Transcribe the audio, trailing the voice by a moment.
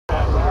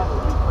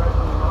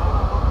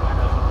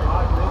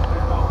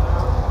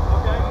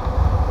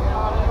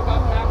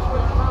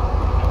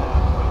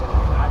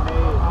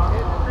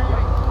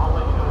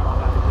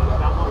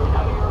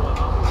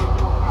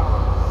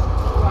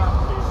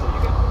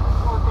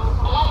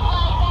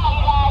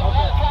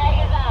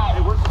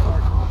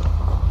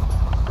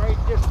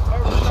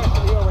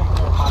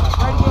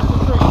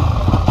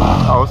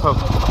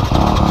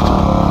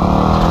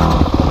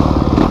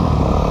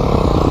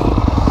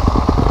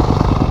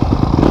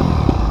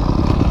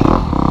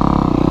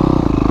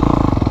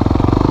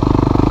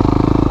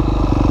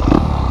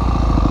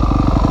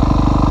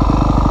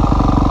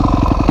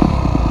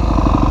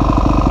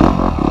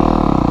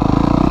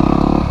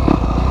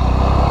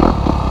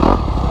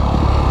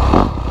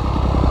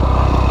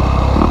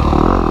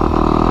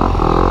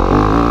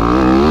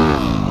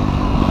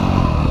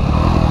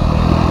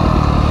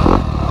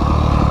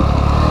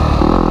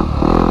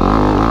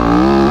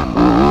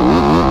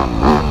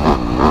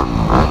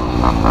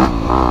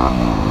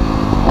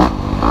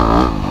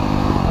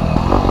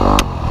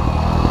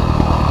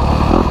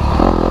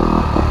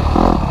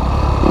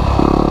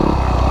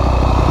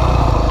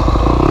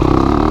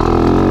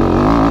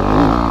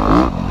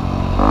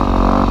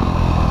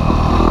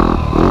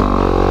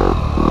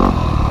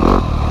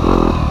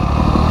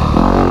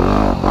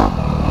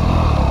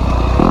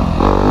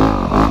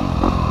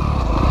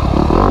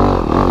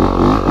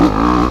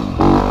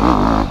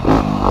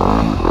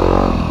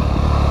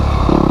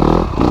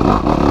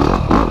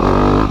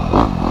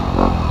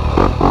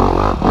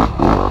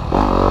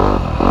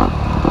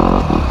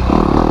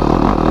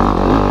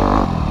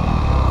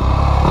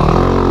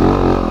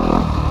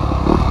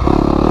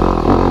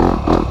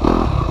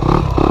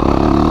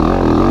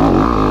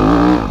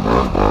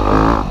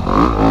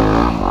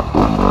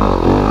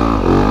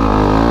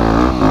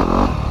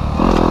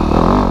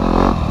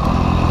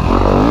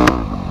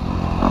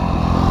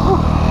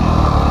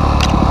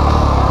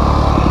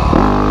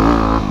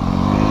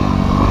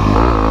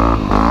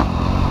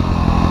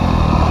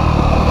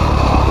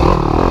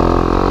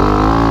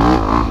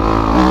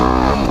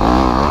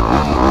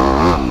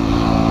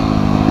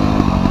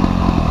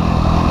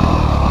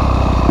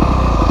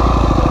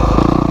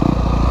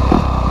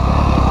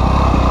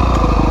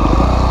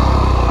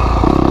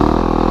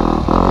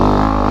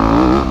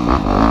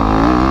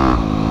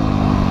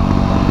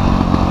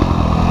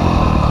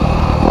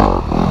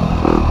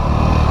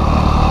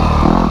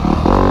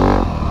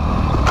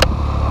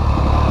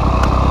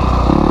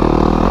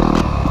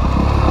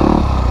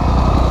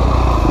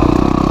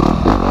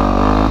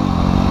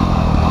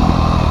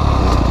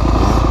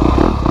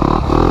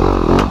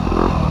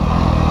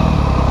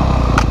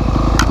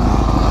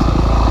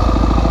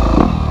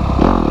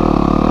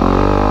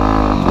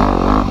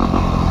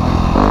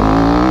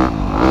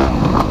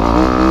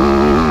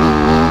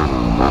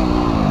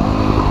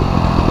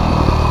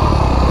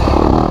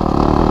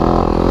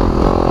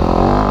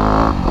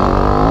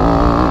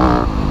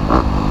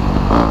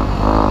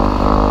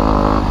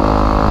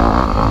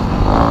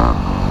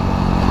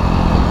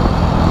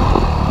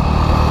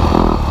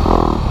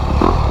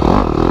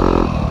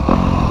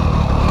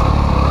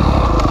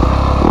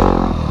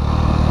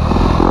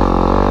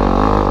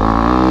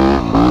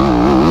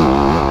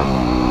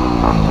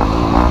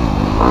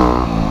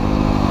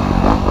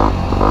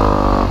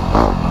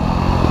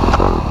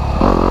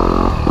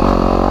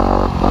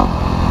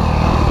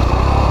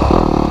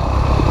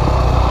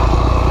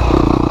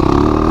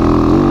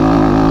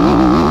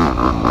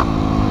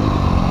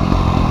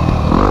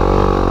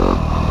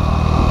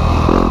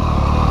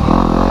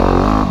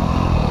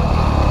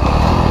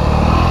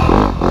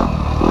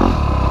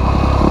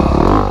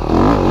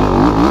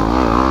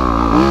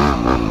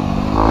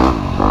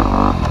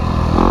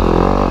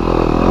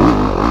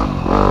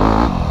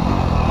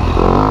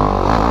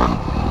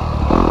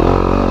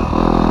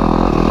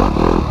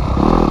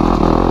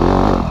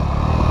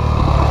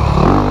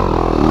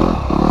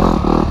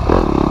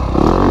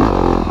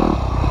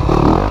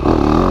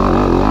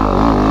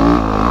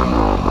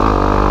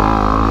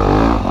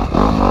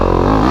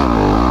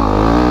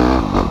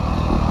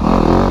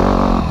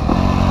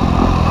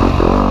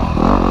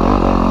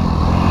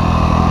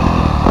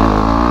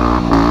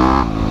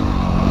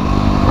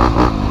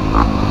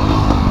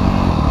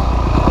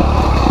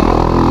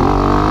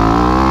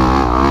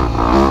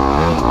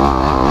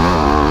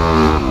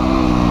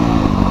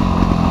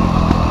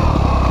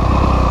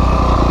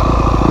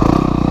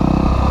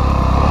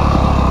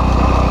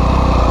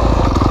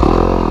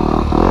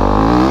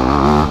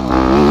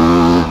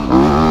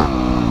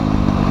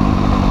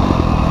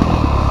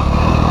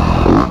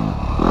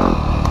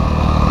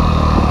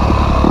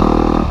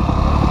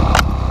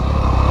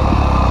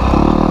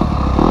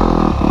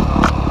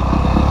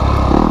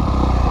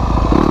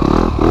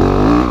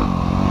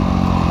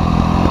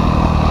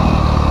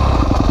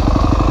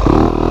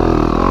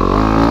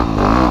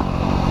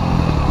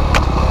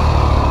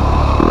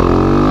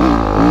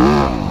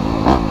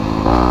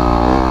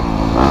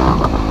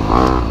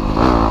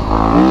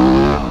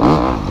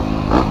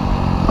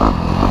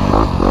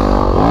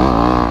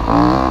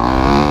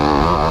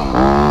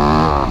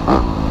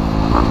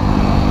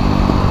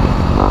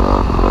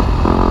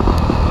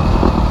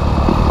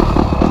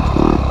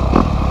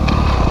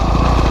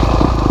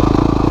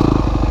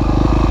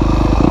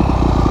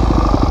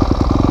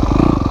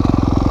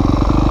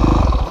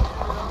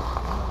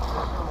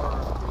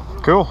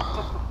Cool.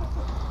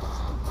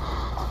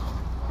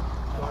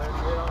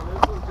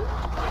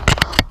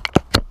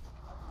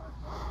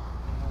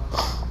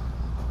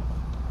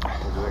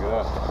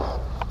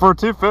 For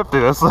 250,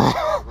 this thing.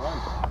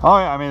 Oh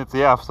yeah, I mean it's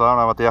the F, so I don't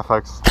know about the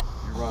FX.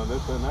 You running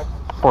this thing next?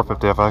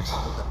 450 FX.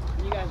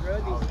 You guys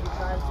rode these few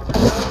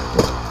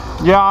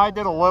times? Yeah, I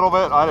did a little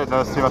bit. I didn't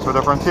notice too much of a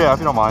difference. Yeah, if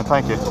you don't mind,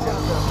 thank you.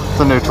 It's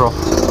a neutral. The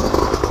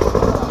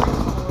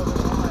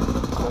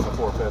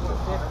 450.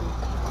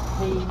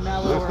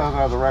 This doesn't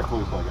have the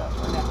recluse I got.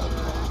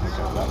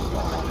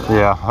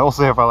 Yeah, we'll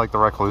see if I like the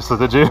recluse. So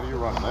did you? What are you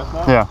running this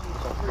now? Yeah.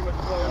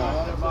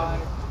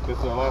 This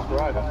is the last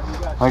ride,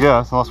 huh? I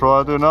guess, unless we're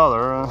allowed to do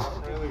another.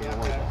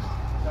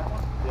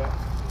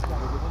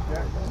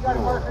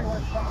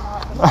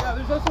 Yeah,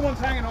 there's also ones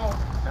hanging on.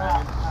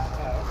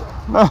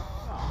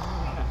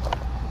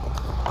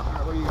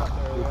 What do you got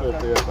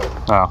there?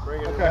 No.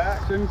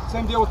 Okay,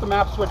 same deal with the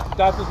map switch, but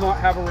that does not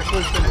have a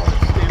recluse in it.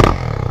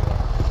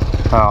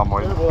 Oh, I'm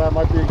waiting. Well, that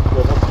might be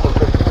good.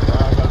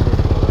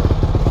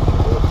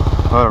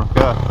 Whatever,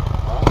 good.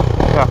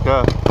 Yeah,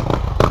 good.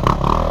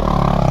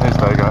 Here's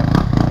the guy.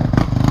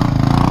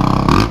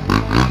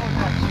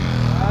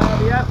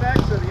 The FX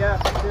or the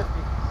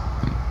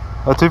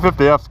F250? The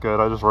 250F's good,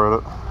 I just wrote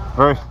it.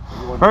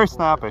 Very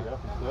snappy.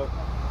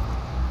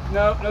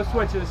 No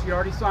switches. You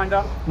already signed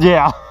up?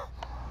 Yeah.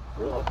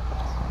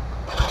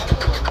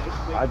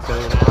 I'd say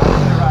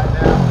Right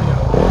now.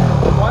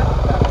 What?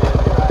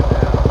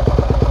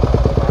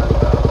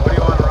 What do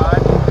you want to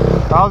ride?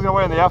 I was gonna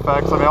wait in the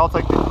FX. I mean, I'll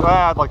take the.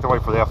 I'd like to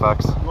wait for the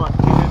FX. You want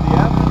to get the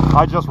F?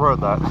 I just rode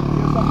that. You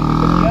have something to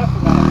get the F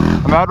or not?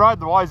 I mean, I'd ride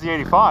the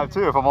YZ85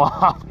 too if I'm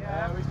allowed.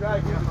 Yeah, we try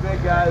to keep the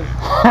big guys.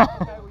 Okay,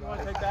 well, you want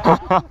to take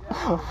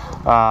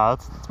that?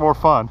 It's more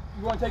fun.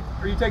 You want to take?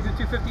 Are you taking the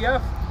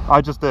 250F?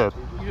 I just did.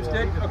 You just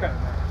did? Okay.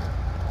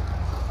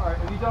 All right.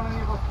 Have you done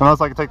any of them?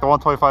 Unless I could take the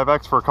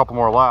 125X for a couple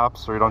more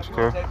laps, or don't you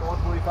care? Take the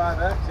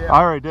 145X. Yeah.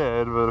 I already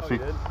did, but if you,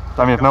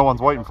 I mean, if no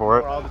one's waiting for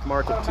it, I'll just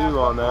mark a 2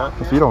 on that.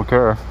 if you don't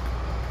care.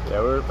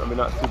 Yeah, we're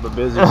not super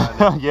busy right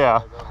now.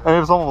 Yeah, I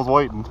mean, if someone was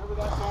waiting.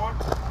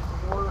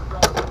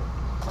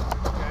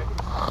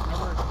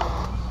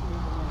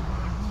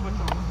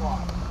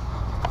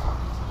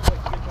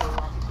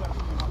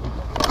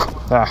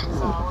 Ah.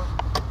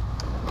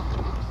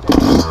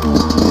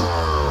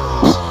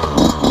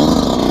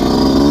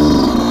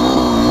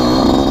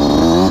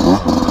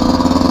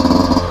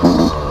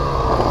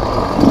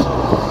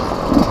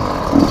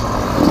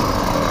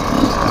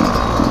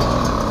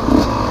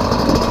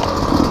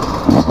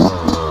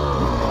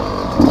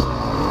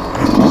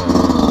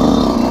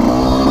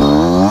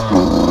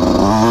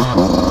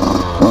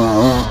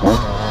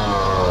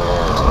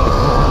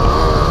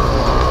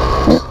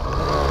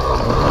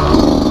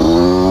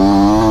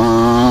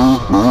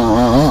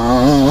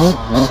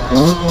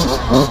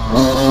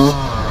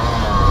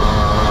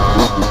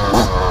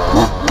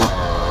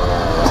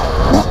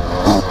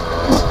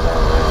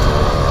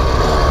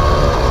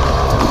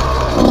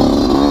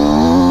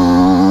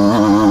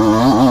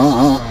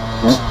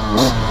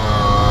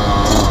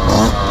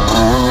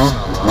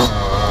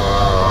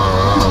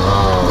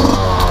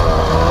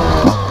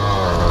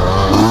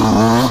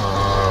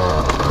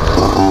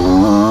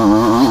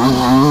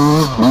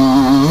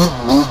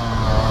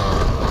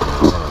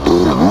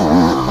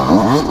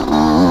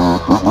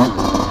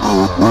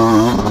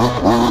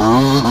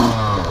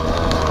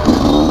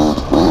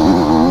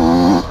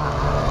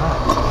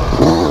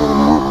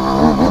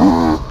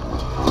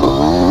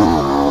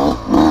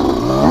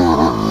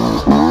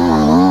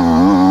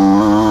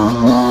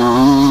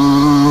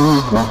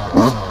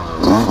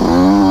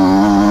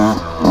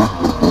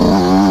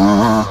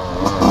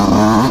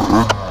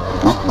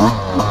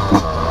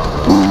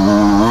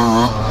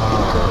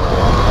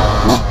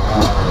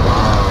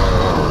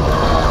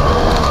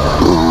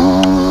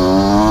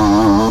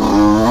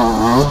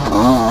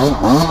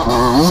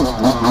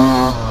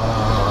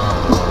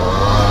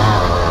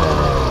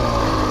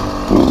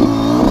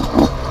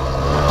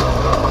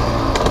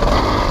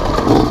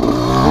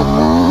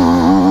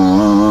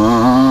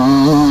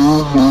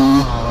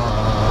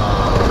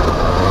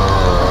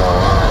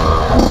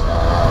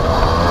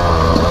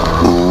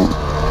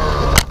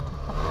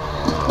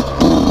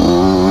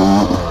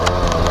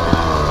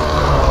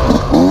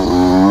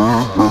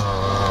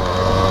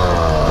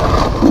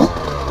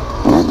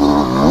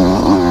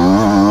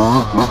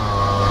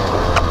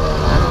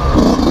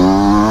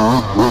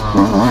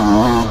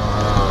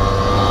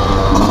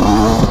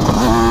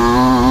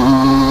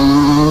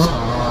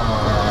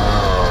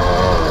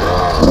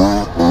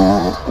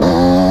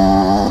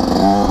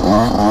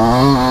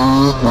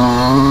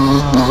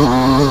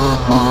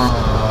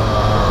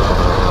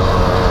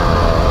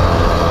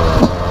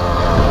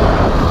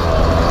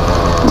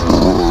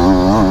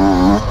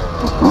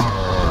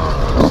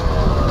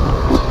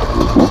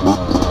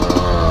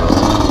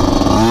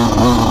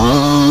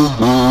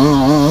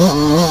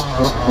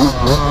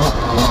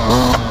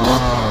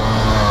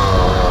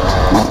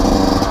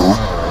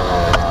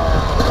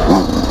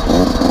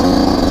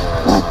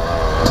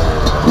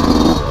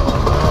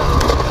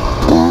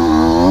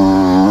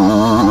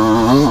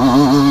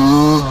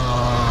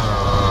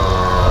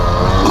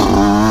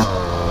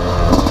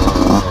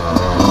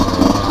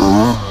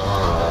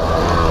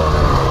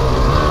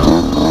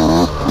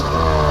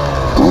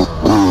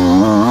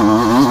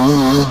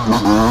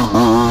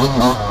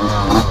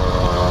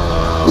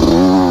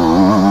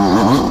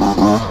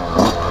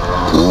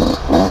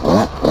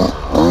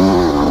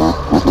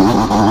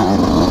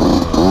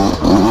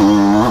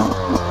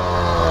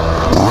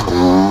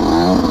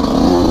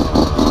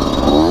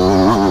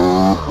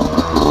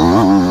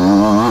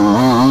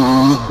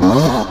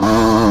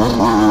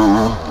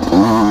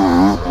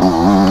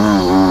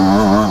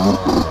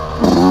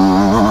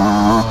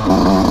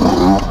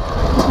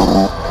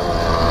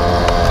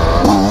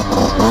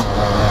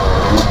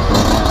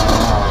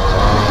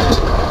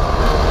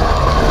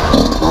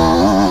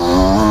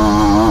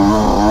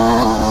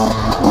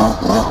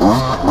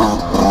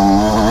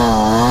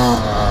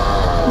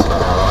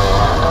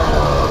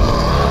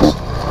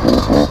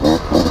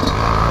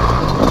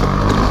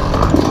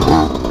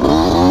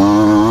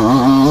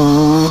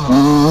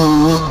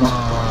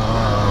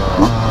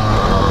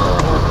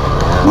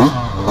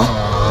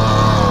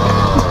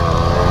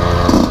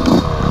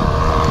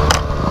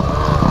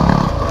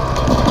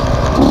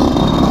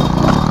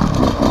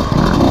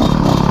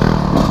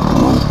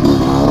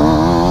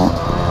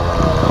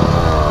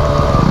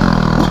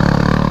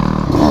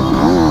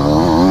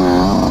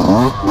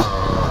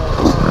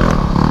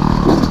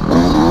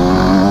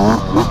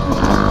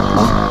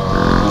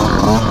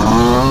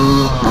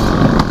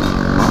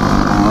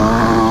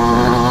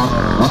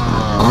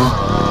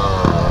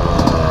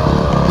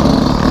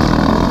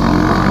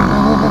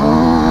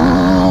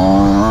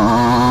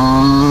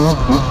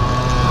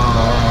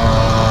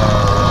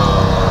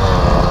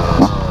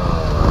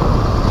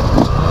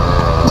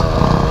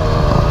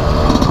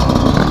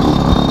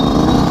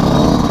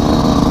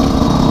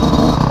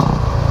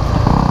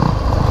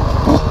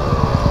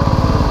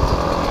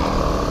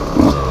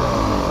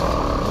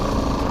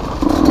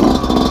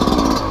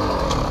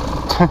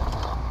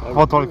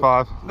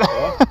 125.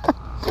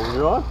 What were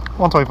you on?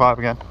 125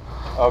 again.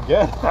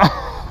 Again?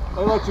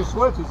 They let you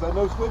switch. He said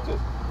no switches.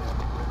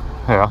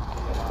 Yeah.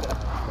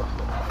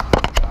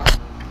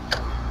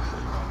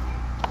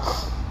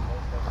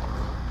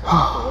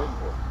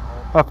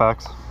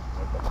 FX.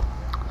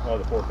 Oh,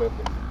 the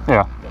 450.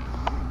 Yeah.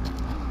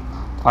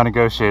 I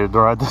negotiated to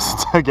ride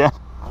this again.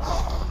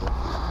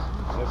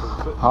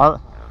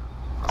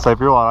 Say if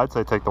you're lying, I'd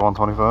say take the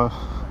 125.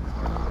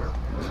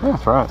 Yeah,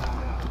 that's right.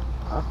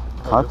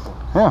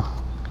 Yeah.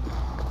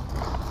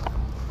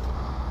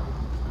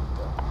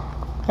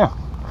 Yeah.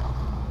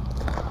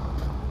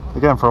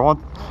 Again, for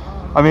one,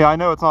 I mean, I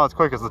know it's not as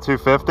quick as the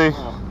 250.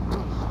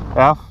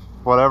 F,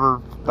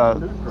 whatever. That.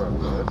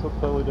 That's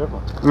totally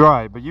different.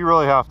 Right, but you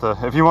really have to,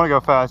 if you want to go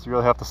fast, you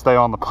really have to stay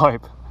on the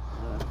pipe.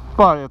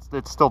 But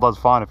it still does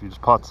fine if you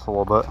just putts a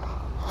little bit.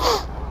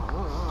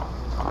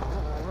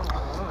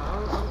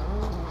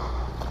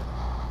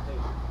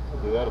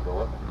 Do that if they'll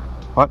let me.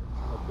 What?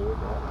 I'll do it.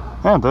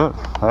 Yeah, do it.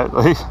 At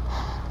least.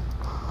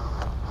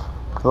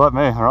 They let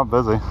me, they're not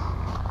busy.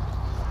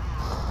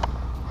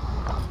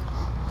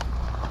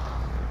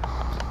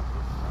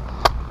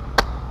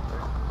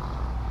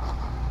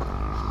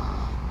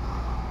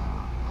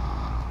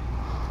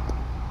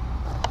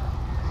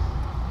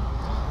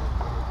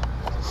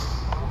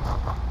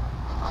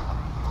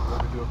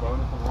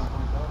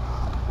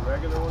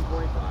 Regular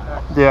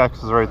 125. Yeah,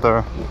 because it's right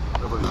there.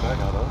 Nobody's back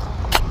out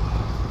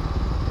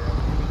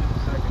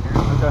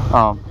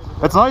of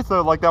It's nice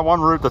though, like that one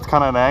route that's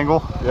kind of an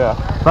angle. Yeah.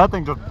 That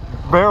thing just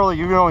barely,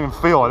 you don't even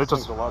feel it. It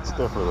just. It's a lot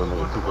stiffer than the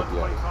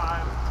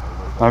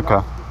 258.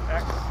 Okay.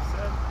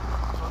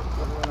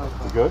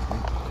 You good?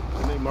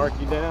 And they mark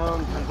you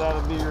down.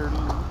 That'll be your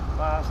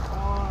last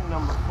one,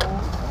 number 4.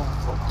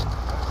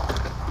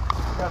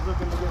 Guys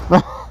looking to get.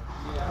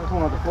 That's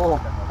one of the full.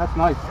 That's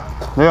nice.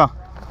 Yeah.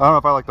 I don't know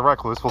if I like the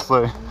recluse. We'll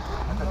see.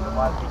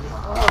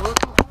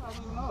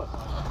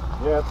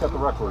 Yeah, it's got the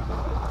record.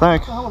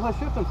 Thanks. What the hell was I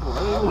shifting for?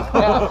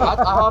 Yeah, I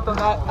hopped on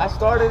that. I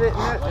started it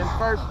in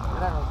first.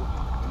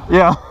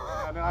 Yeah.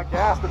 And then I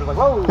gasped it. It was like,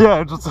 whoa. Yeah,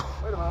 it just. Wait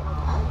a minute.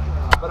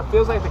 But it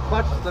feels like the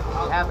clutch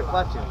doesn't have the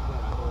clutch in.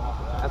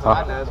 That's what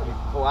I know as we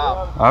pull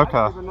out. Okay.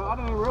 I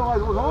didn't even realize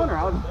it was on there.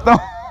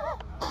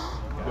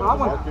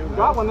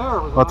 Got one there.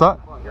 It was What's on.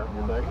 that?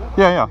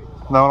 Yeah, yeah.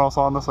 No one else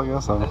on this, I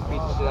guess. So. I just beat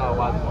the shit out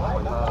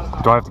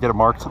of Do I have to get it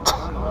marked? I don't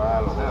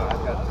know.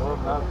 I've got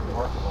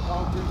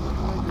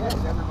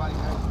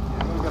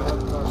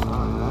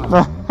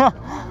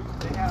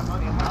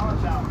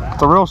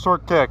It's a real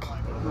short kick.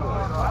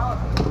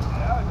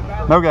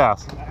 No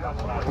gas. Yeah,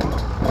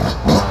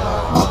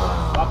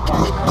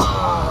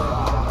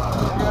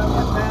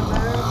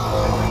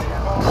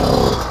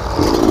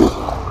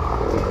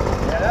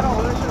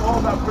 that should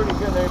hold up pretty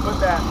good. They put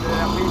that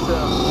piece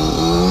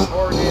of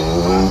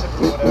corrugated plastic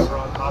or whatever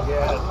on top.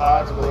 Yeah, the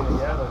ties glue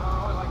together.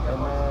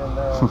 And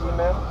then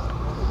cement.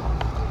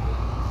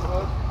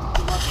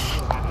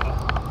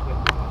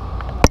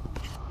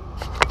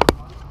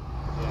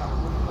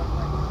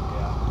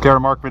 Care to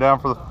mark me down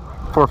for the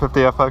 450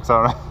 FX? I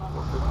don't know.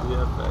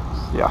 450 FX.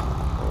 Yeah.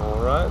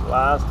 All right,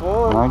 last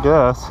one. I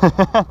guess.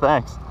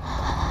 Thanks.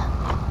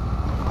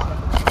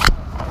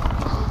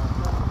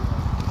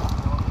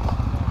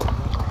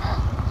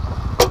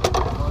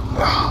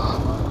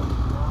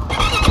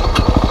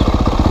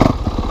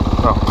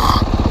 Oh.